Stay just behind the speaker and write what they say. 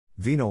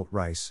Vienold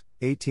Rice,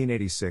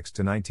 1886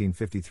 to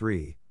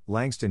 1953,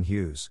 Langston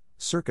Hughes,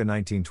 circa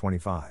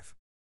 1925.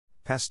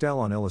 Pastel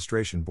on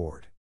illustration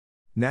board.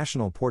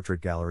 National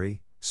Portrait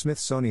Gallery,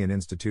 Smithsonian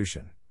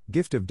Institution,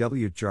 gift of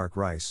W. Jark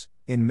Rice,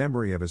 in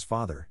memory of his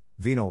father,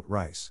 Vienold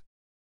Rice.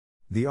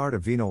 The Art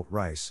of Vienold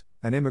Rice,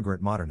 an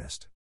Immigrant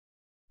Modernist.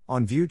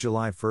 On view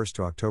July 1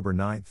 to October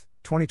 9,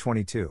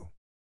 2022.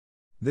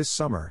 This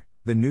summer,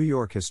 the New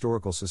York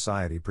Historical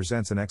Society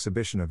presents an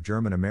exhibition of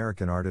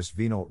German-American artist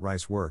Vienold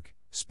Rice work,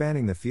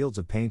 spanning the fields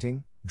of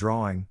painting,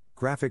 drawing,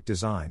 graphic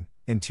design,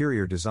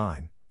 interior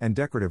design, and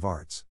decorative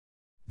arts.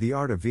 The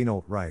Art of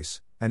Vienold Rice,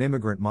 an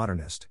Immigrant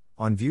Modernist,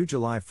 on view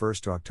July 1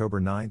 to October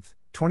 9,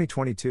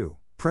 2022,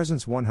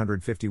 presents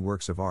 150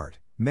 works of art,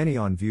 many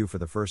on view for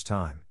the first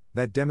time,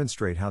 that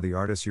demonstrate how the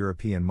artist's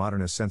European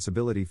modernist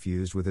sensibility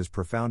fused with his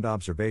profound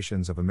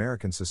observations of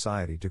American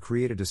society to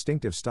create a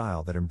distinctive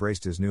style that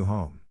embraced his new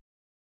home.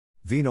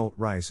 Vienold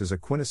Rice is a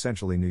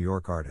quintessentially New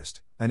York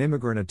artist, an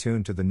immigrant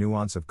attuned to the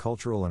nuance of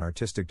cultural and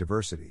artistic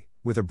diversity,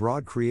 with a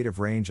broad creative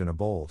range and a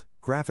bold,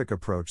 graphic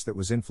approach that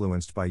was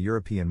influenced by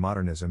European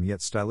modernism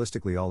yet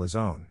stylistically all his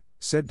own,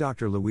 said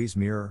Dr. Louise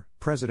Muir,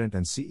 President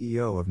and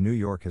CEO of New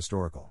York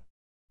Historical.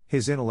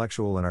 His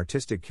intellectual and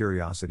artistic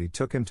curiosity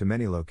took him to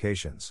many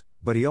locations,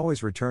 but he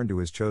always returned to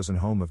his chosen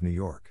home of New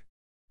York.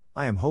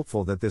 I am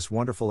hopeful that this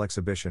wonderful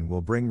exhibition will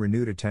bring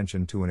renewed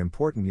attention to an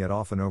important yet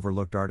often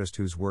overlooked artist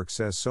whose work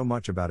says so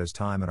much about his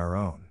time and our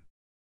own.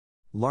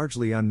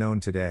 Largely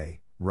unknown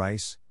today,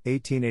 Rice,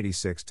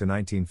 1886 to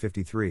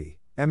 1953,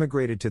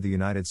 emigrated to the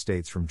United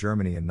States from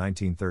Germany in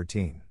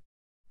 1913.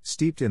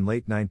 Steeped in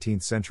late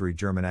 19th century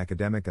German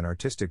academic and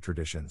artistic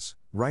traditions,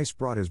 Rice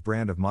brought his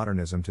brand of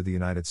modernism to the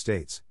United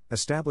States,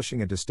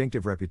 establishing a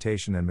distinctive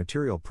reputation and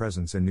material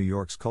presence in New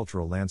York's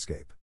cultural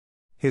landscape.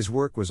 His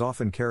work was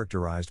often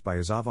characterized by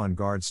his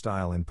avant-garde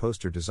style in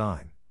poster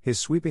design, his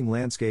sweeping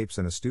landscapes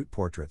and astute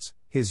portraits,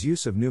 his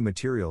use of new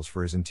materials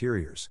for his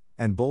interiors,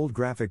 and bold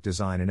graphic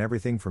design in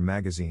everything from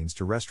magazines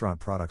to restaurant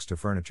products to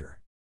furniture.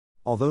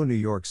 Although New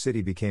York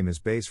City became his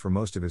base for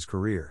most of his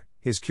career,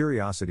 his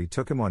curiosity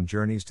took him on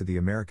journeys to the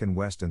American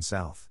West and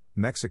South,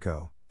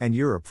 Mexico, and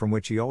Europe, from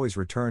which he always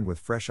returned with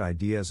fresh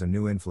ideas and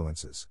new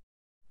influences.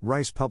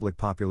 Rice's public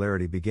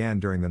popularity began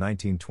during the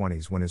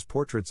 1920s when his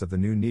portraits of the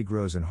new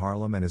Negroes in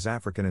Harlem and his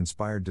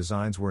African-inspired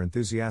designs were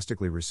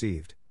enthusiastically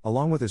received,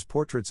 along with his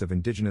portraits of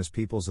indigenous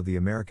peoples of the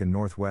American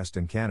Northwest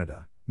and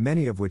Canada,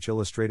 many of which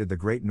illustrated the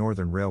Great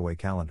Northern Railway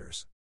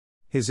calendars.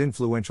 His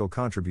influential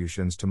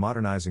contributions to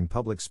modernizing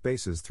public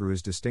spaces through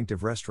his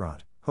distinctive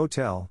restaurant,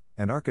 hotel,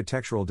 and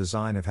architectural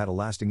design have had a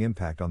lasting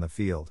impact on the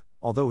field,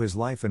 although his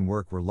life and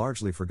work were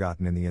largely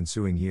forgotten in the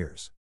ensuing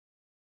years.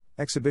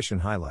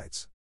 Exhibition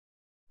highlights.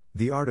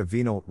 The Art of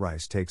Vienold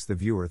Rice takes the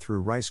viewer through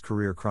Rice's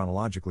career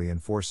chronologically in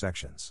 4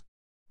 sections.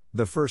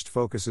 The first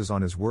focuses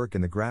on his work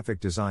in the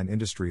graphic design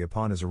industry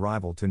upon his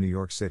arrival to New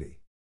York City.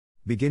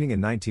 Beginning in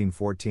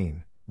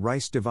 1914,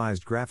 Rice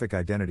devised graphic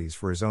identities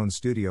for his own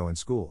studio and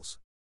schools.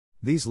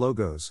 These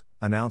logos,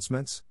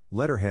 announcements,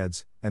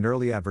 letterheads, and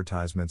early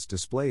advertisements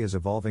display his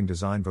evolving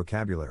design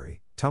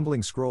vocabulary,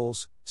 tumbling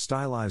scrolls,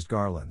 stylized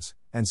garlands,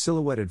 and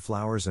silhouetted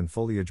flowers and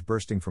foliage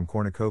bursting from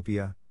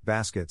cornucopia,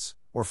 baskets,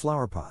 or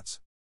flower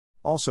pots.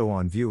 Also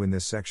on view in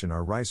this section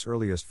are Rice's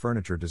earliest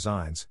furniture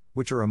designs,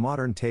 which are a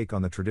modern take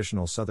on the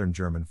traditional Southern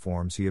German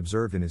forms he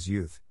observed in his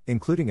youth,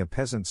 including a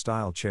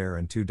peasant-style chair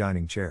and 2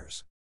 dining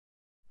chairs.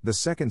 The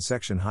second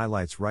section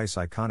highlights Rice's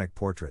iconic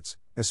portraits,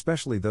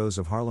 especially those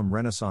of Harlem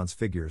Renaissance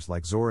figures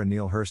like Zora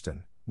Neale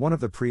Hurston, one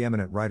of the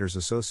preeminent writers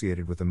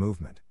associated with the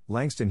movement,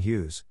 Langston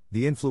Hughes,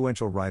 the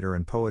influential writer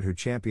and poet who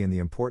championed the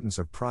importance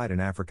of pride in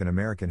African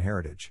American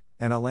heritage,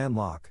 and Alain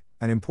Locke,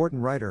 an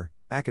important writer,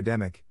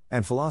 academic,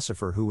 and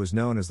philosopher who was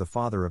known as the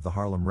father of the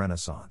Harlem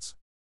Renaissance.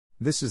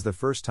 This is the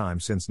first time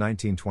since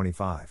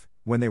 1925,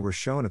 when they were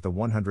shown at the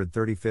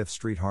 135th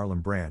Street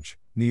Harlem branch,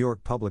 New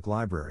York Public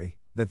Library,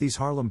 that these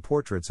Harlem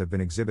portraits have been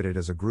exhibited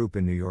as a group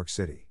in New York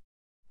City.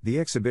 The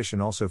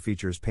exhibition also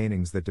features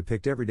paintings that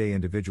depict everyday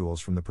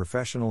individuals from the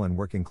professional and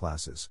working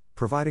classes,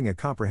 providing a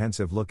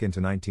comprehensive look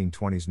into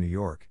 1920s New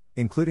York,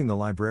 including The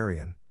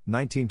Librarian,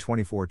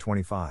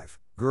 1924-25,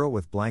 Girl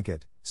with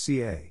Blanket,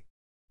 ca.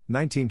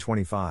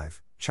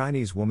 1925,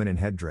 Chinese Woman in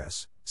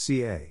Headdress,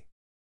 ca.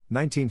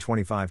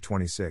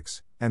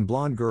 1925-26, and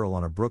Blonde Girl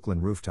on a Brooklyn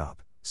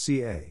Rooftop,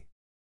 ca.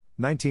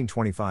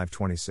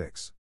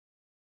 1925-26.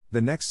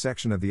 The next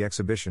section of the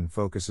exhibition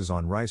focuses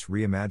on Rice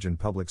reimagined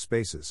public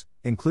spaces,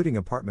 including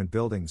apartment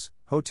buildings,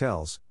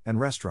 hotels, and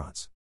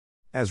restaurants.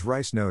 As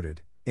Rice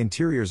noted,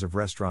 interiors of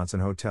restaurants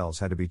and hotels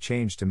had to be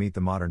changed to meet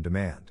the modern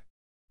demand.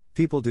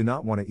 People do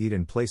not want to eat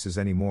in places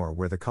anymore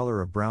where the color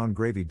of brown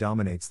gravy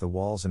dominates the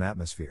walls and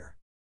atmosphere.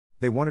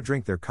 They want to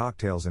drink their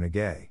cocktails in a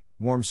gay,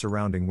 warm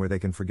surrounding where they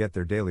can forget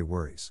their daily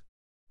worries.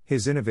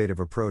 His innovative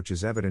approach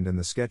is evident in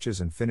the sketches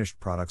and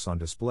finished products on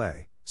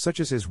display, such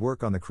as his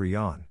work on the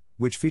Crillon,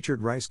 which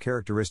featured Rice's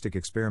characteristic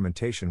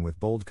experimentation with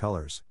bold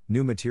colors,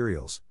 new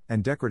materials,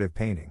 and decorative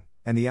painting,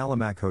 and the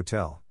Alamac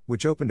Hotel,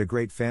 which opened a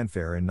great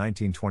fanfare in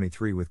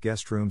 1923 with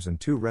guest rooms and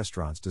 2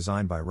 restaurants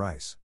designed by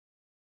Rice.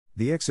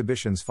 The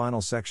exhibition's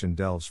final section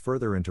delves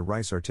further into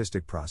Rice's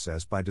artistic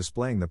process by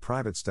displaying the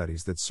private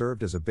studies that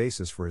served as a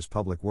basis for his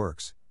public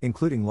works,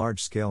 including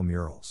large-scale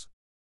murals.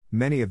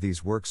 Many of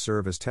these works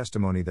serve as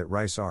testimony that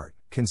Rice's art,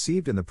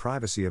 conceived in the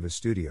privacy of his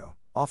studio,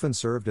 often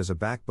served as a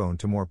backbone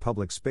to more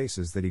public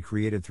spaces that he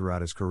created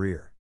throughout his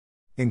career.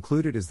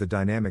 Included is the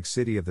dynamic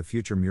City of the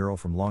Future mural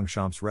from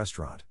Longchamp's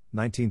restaurant,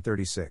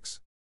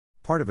 1936.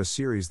 Part of a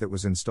series that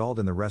was installed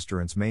in the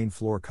restaurant's main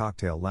floor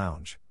cocktail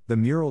lounge, the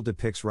mural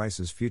depicts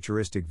Rice's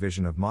futuristic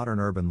vision of modern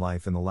urban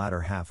life in the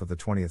latter half of the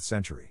 20th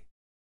century.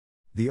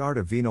 The art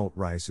of Vienold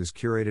Rice is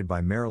curated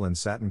by Marilyn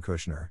Satin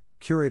Kushner,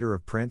 curator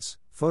of prints,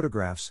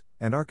 photographs,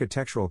 and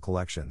architectural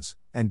collections,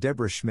 and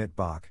Deborah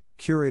Schmidt-Bach,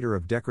 curator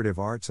of decorative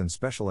arts and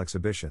special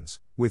exhibitions,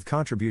 with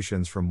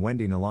contributions from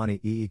Wendy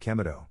Nalani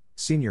Kemedo,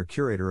 senior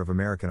curator of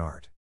American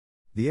art.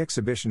 The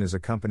exhibition is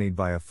accompanied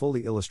by a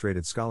fully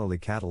illustrated scholarly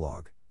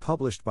catalog,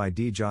 published by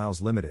D. Giles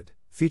Limited,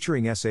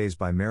 featuring essays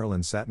by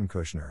Marilyn Satin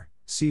Kushner,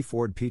 C.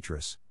 Ford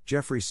Petrus,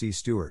 Jeffrey C.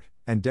 Stewart,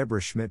 and Deborah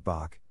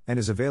Schmidt-Bach, and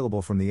is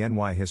available from the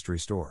NY History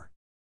Store.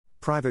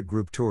 Private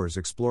group tours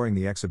exploring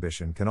the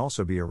exhibition can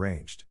also be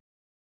arranged.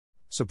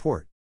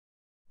 Support.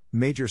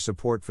 Major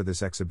support for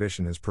this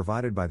exhibition is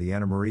provided by the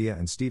Anna Maria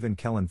and Stephen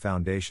Kellen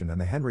Foundation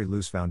and the Henry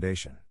Luce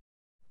Foundation.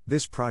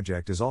 This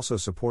project is also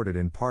supported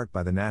in part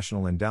by the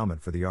National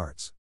Endowment for the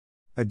Arts.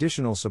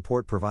 Additional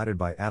support provided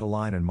by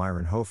Adeline and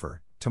Myron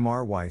Hofer,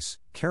 Tamar Weiss,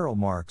 Carol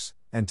Marks,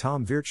 and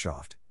Tom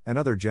Wirtschaft, and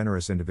other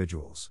generous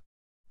individuals.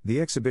 The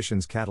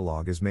exhibition's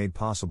catalog is made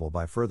possible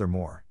by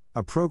Furthermore,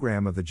 a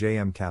program of the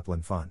J.M.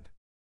 Kaplan Fund.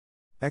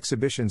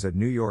 Exhibitions at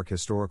New York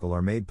Historical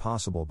are made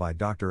possible by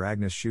Dr.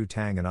 Agnes Shu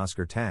Tang and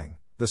Oscar Tang,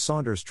 the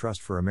Saunders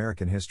Trust for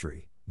American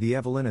History, the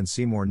Evelyn and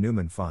Seymour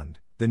Newman Fund,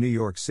 the New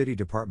York City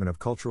Department of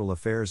Cultural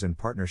Affairs in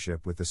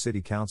partnership with the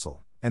City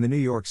Council, and the New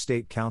York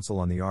State Council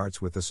on the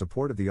Arts with the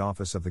support of the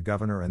Office of the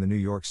Governor and the New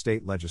York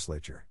State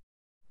Legislature.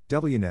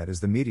 WNET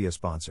is the media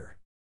sponsor.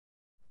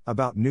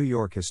 About New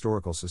York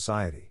Historical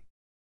Society.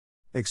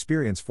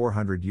 Experience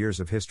 400 years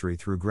of history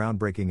through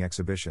groundbreaking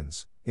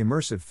exhibitions,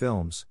 immersive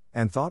films,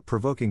 and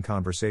thought-provoking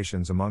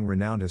conversations among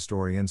renowned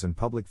historians and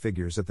public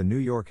figures at the New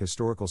York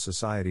Historical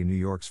Society, New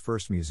York's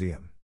first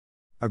museum.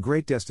 A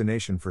great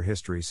destination for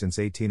history since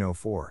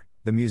 1804,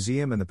 the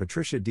museum and the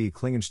Patricia D.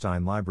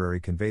 Klingenstein Library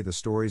convey the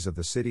stories of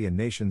the city and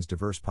nation's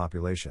diverse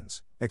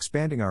populations,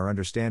 expanding our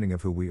understanding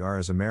of who we are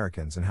as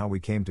Americans and how we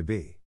came to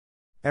be.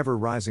 Ever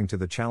rising to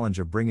the challenge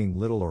of bringing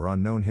little or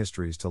unknown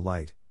histories to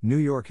light, New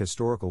York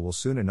Historical will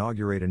soon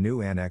inaugurate a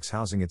new annex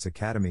housing its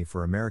Academy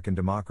for American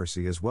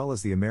Democracy as well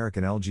as the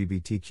American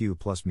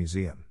LGBTQ+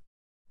 Museum.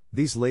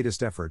 These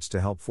latest efforts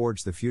to help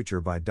forge the future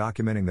by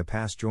documenting the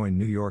past join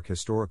New York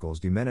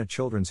Historical's DiMenna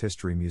Children's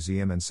History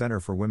Museum and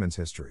Center for Women's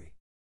History.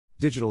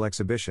 Digital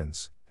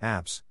exhibitions,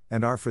 apps,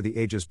 and our For the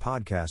Ages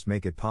podcast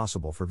make it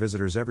possible for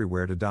visitors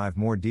everywhere to dive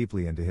more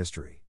deeply into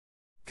history.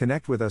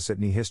 Connect with us at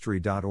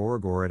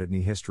NYHistory.org or at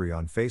NYHistory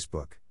on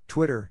Facebook,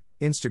 Twitter,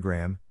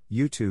 Instagram,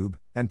 YouTube,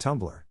 and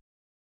Tumblr.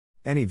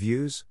 Any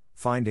views,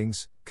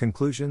 findings,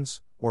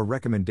 conclusions, or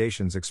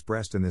recommendations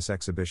expressed in this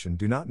exhibition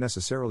do not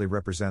necessarily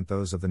represent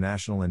those of the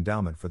National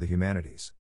Endowment for the Humanities.